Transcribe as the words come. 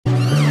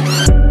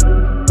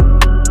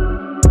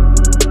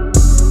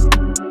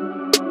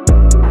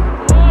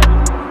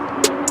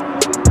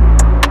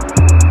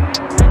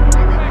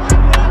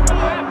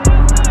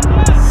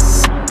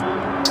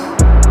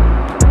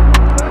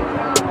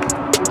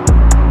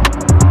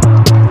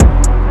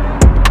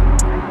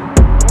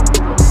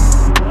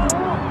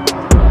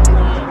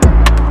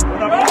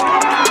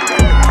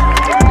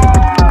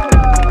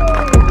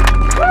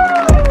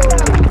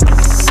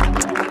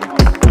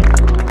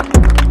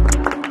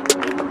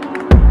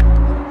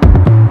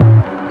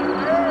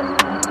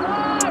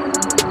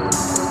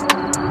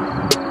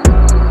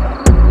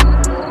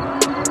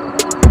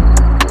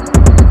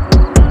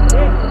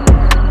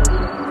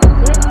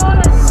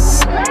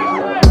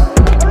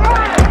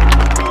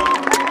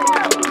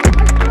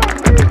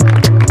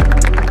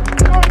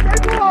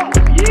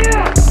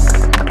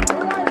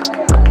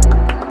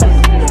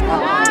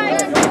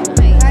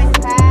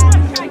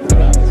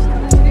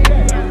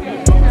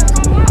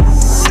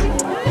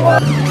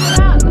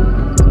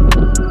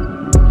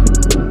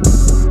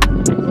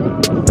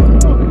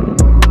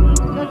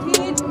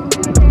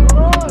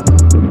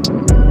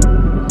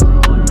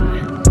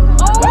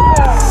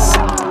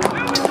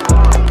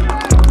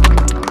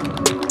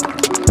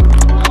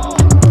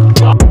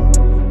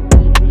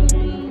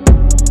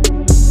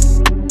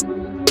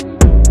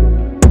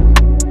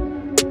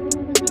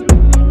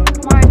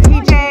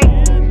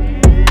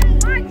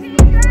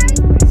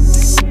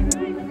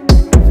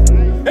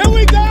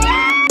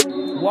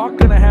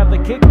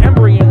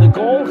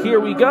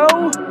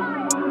go.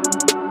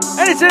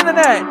 And it's in the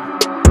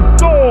net.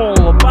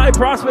 Goal by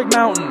Prospect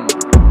Mountain.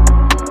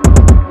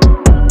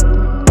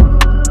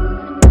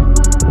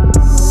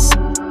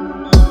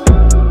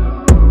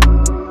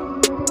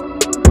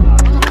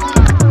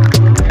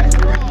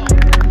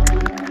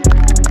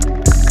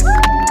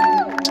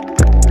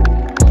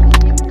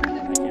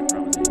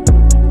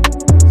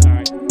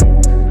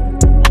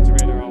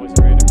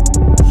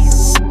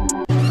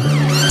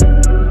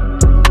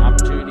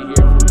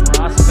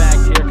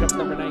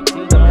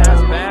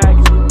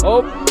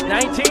 Oh,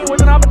 19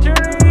 with an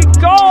opportunity.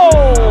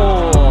 Goal!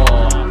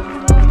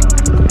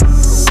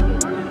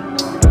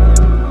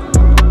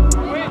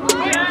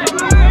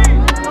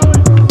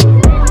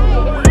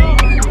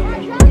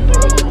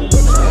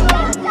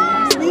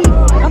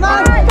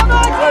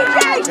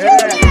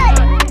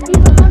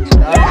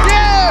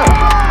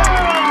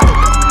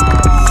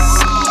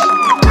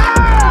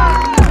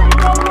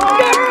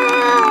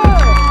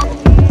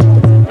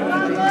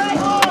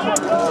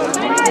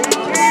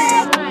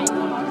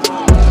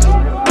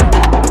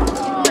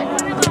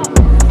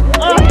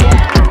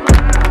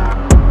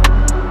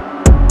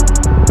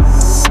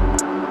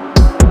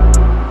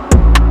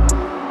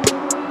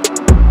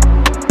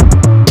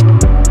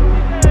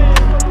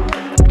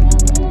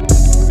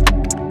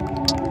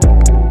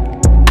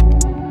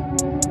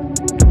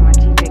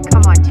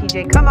 Come on, TJ, shoot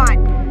it! Come on.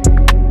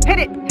 Hit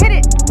it.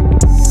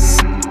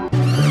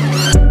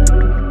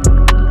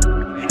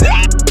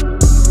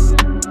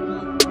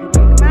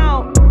 Come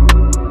out.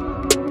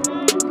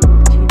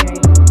 TJ.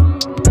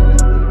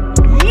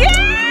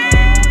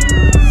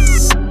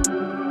 Yes!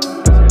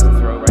 There's a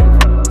throw right in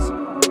front of us.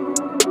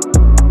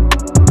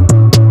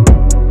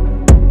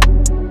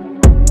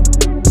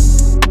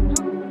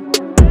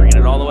 Bringing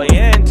it all the way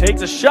in.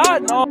 Takes a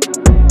shot. And all